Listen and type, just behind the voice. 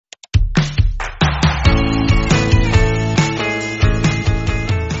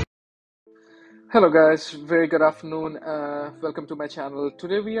Hello guys, very good afternoon. Welcome to my channel.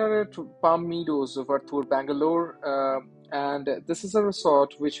 Today we are at Palm Meadows, Varthur, Bangalore, and this is a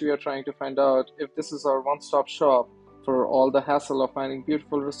resort which we are trying to find out if this is our one-stop shop for all the hassle of finding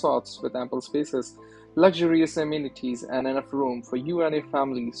beautiful resorts with ample spaces, luxurious amenities, and enough room for you and your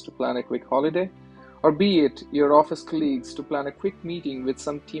families to plan a quick holiday, or be it your office colleagues to plan a quick meeting with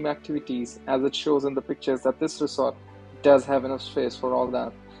some team activities, as it shows in the pictures that this resort does have enough space for all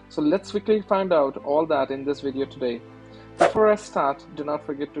that. So let's quickly find out all that in this video today. Before I start, do not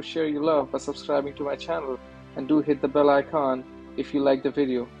forget to share your love by subscribing to my channel, and do hit the bell icon if you like the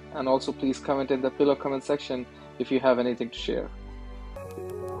video, and also please comment in the below comment section if you have anything to share.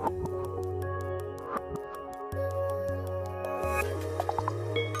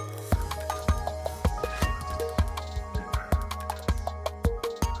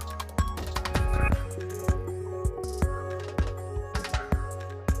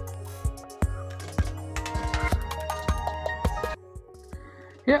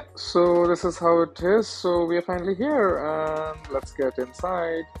 Yeah, so this is how it is. So we are finally here, and let's get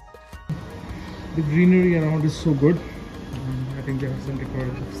inside. The greenery around is so good. I think they have some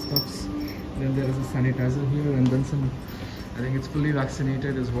decorative stuffs. Then there is a sanitizer here, and then some. I think it's fully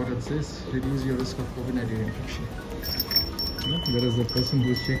vaccinated, is what it says. Reduce your risk of COVID-19 infection. Yeah, there is a person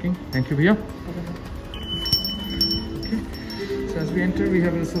who is checking. Thank you, Bhaiya. Okay. So as we enter, we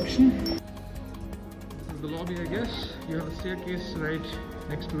have a reception. This is the lobby, I guess. You have a staircase right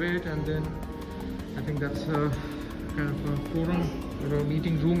next to it, and then I think that's a kind of a forum or a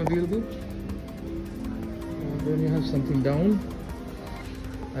meeting room available. And then you have something down.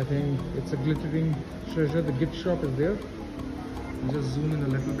 I think it's a glittering treasure. The gift shop is there. Just zoom in a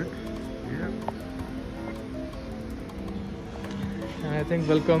little bit. Yeah. And I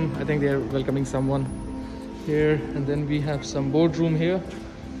think they are welcoming someone here. And then we have some boardroom here.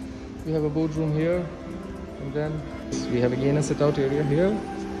 We have a boardroom here, and then we have again a sit-out area here,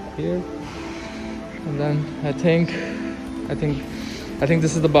 and then I think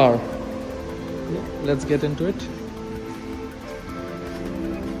this is the bar. Yeah, let's get into it.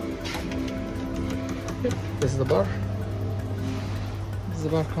 Yep, this is the bar. This is the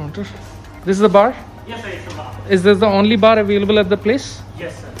bar counter. This is the bar? Yes, sir, it's a bar. Is this the only bar available at the place?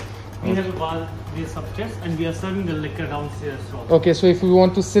 Yes, sir. We have a bar this upstairs, and we are serving the liquor downstairs also. Okay, so if we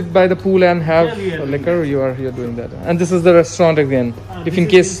want to sit by the pool and have a liquor, you're doing that. And this is the restaurant again, if in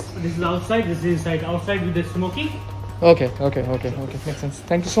case. This is outside. This is inside. Outside with the smoking. Okay, makes sense.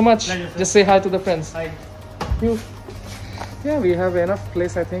 Thank you so much. Pleasure, just say hi to the friends. Hi. Thank you. Yeah, we have enough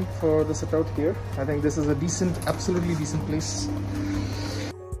place, I think, for the sit out here. I think this is a decent, absolutely decent place.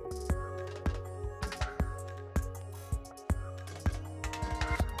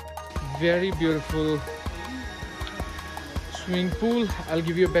 Very beautiful swimming pool. I'll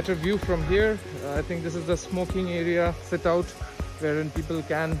give you a better view from here. I think this is the smoking area, sit out, wherein people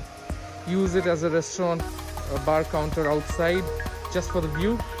can use it as a restaurant, a bar counter outside, just for the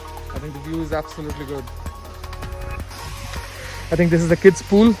view. I think the view is absolutely good. I think this is the kids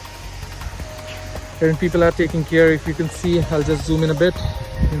pool, wherein people are taking care. If you can see, I'll just zoom in a bit.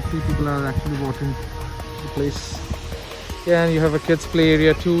 You can see people are actually watching the place. Yeah, and you have a kids play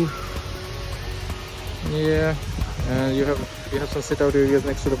area too. Yeah, and you have some sit-out areas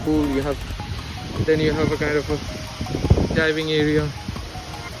next to the pool. Then you have a kind of a diving area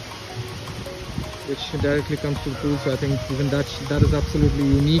which directly comes to the pool. So I think even that is absolutely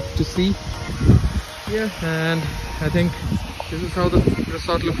unique to see. Yeah, and I think this is how the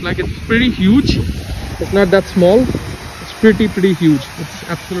resort looks like. It's pretty huge. It's not that small. It's pretty huge. It's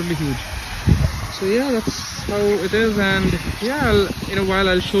absolutely huge. So yeah, that's how it is. And yeah, in a while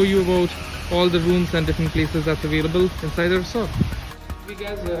I'll show you about all the rooms and different places that's available inside the resort. We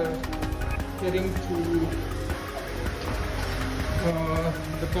guys are heading to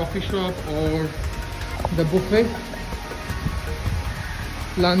the coffee shop or the buffet.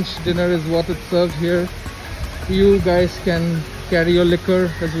 Lunch, dinner is what is served here. You guys can carry your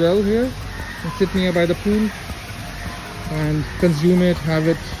liquor as well here and sit nearby the pool and consume it, have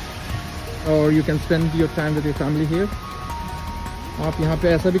it, or you can spend your time with your family here. आप यहाँ पे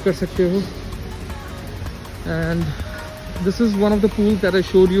ऐसा भी कर सकते हो. And this is one of the pools that I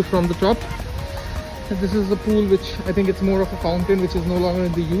showed you from the top. And this is the pool which I think it's more of a fountain, which is no longer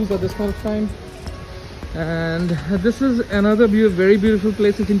in the use at this point of time. And this is another very beautiful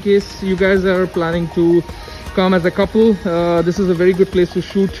place. If in case you guys are planning to come as a couple, this is a very good place to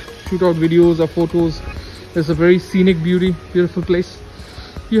shoot out videos or photos. It's a very scenic, beautiful place.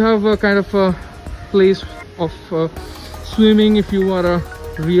 You have a kind of a place of swimming if you are a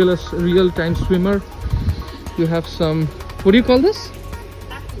real-time swimmer. You have some, what do you call this?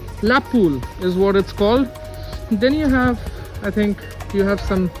 lap pool is what it's called. Then you have, I think you have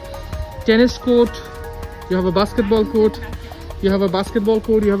some tennis court, you have a basketball court, you have a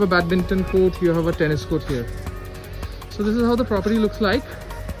badminton court, you have a tennis court here. So this is how the property looks like,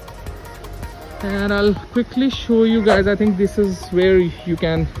 and I'll quickly show you guys. I think this is where you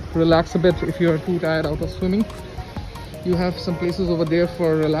can relax a bit if you're too tired out of swimming. You have some places over there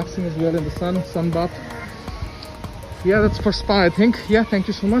for relaxing as well in the sun bath. Yeah, that's for spa, I think. Yeah, thank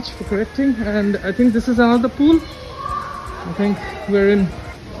you so much for correcting. And I think this is another pool. I think wherein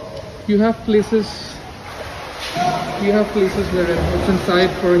you have places wherein it's inside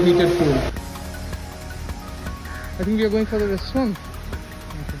for a heated pool. I think we are going for the restaurant.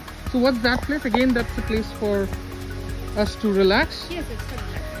 Okay. So what's that place? Again, that's a place for us to relax? Yes, it's for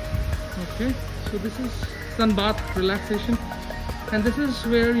relaxation. Okay, so this is sun bath relaxation. And this is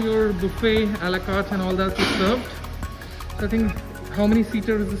where your buffet, a la carte and all that is served. I think, how many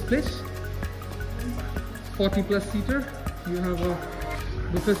seater is this place? 40 plus seater. You have a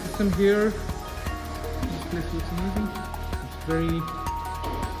buffet system here. This place looks amazing. It's very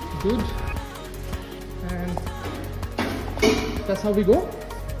good. And that's how we go.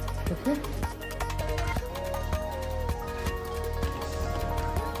 Okay.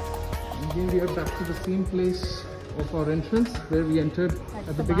 Again, we are back to the same place of our entrance where we entered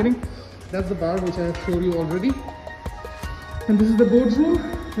at the beginning. That's the bar which I have showed you already. And this is the boardroom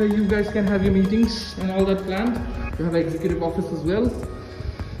where you guys can have your meetings and all that planned. You have an executive office as well.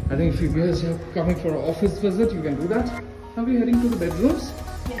 I think if you guys are coming for an office visit, you can do that. Now we're heading to the bedrooms.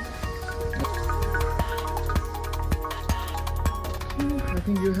 Yes. I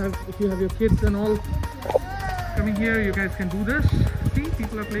think you have, if you have your kids and all coming here, you guys can do this. See,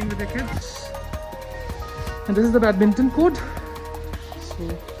 people are playing with their kids. And this is the badminton court. So,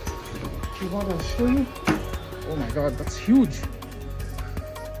 if you want, I'll show you. Oh my god, that's huge.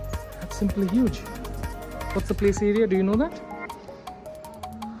 That's simply huge. What's the place area? Do you know that?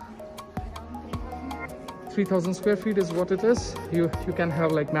 3,000 square feet is what it is. You can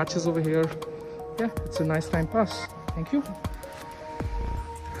have like matches over here. Yeah, it's a nice time pass. Thank you.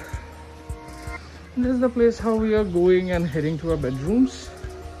 And this is the place how we are going and heading to our bedrooms.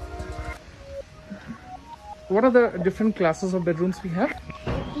 What are the different classes of bedrooms we have?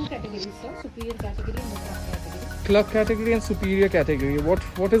 Two categories, sir. Superior category and the clerk category. Clerk category and superior category.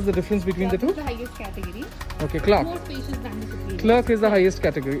 What is the difference between the two? Clerk is the highest category. Okay, clerk. More spacious than the superior. Clerk is the highest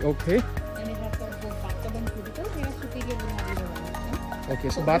category. Okay. And it has got both bathtub and cubicle, whereas superior will have either one. Okay,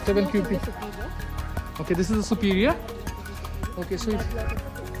 so bathtub and cubicle. Superior. Okay, this is the superior. Okay, so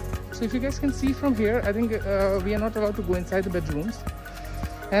if you guys can see from here, I think we are not allowed to go inside the bedrooms.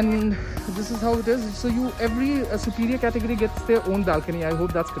 And this is how it is. So every superior category gets their own balcony. I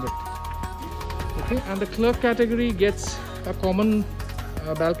hope that's correct. Okay, and the clerk category gets a common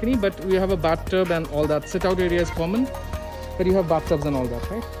balcony, but we have a bathtub and all that. Sit out area is common, but you have bathtubs and all that,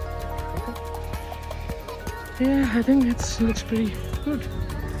 right? Okay. Yeah, I think it looks pretty good.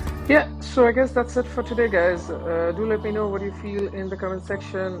 Yeah, so I guess that's it for today, guys. Do let me know what you feel in the comment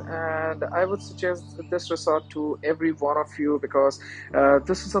section, and I would suggest this resort to every one of you, because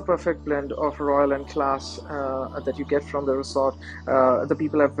this is a perfect blend of royal and class that you get from the resort. The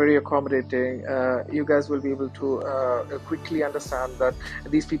people are very accommodating. You guys will be able to quickly understand that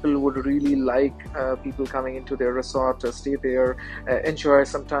these people would really like people coming into their resort, stay there, enjoy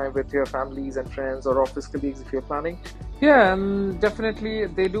some time with your families and friends or office colleagues if you're planning. Yeah, and definitely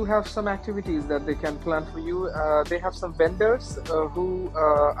they do have some activities that they can plan for you. They have some vendors who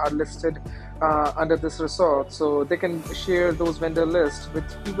are listed under this resort, so they can share those vendor lists with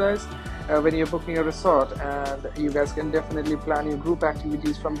you guys when you're booking a resort, and you guys can definitely plan your group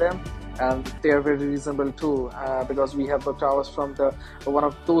activities from them, and they are very reasonable too, because we have booked ours from one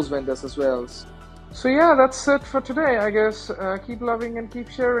of those vendors as well. So yeah, that's it for today, I guess. Keep loving and keep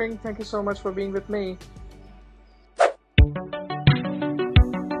sharing. Thank you so much for being with me.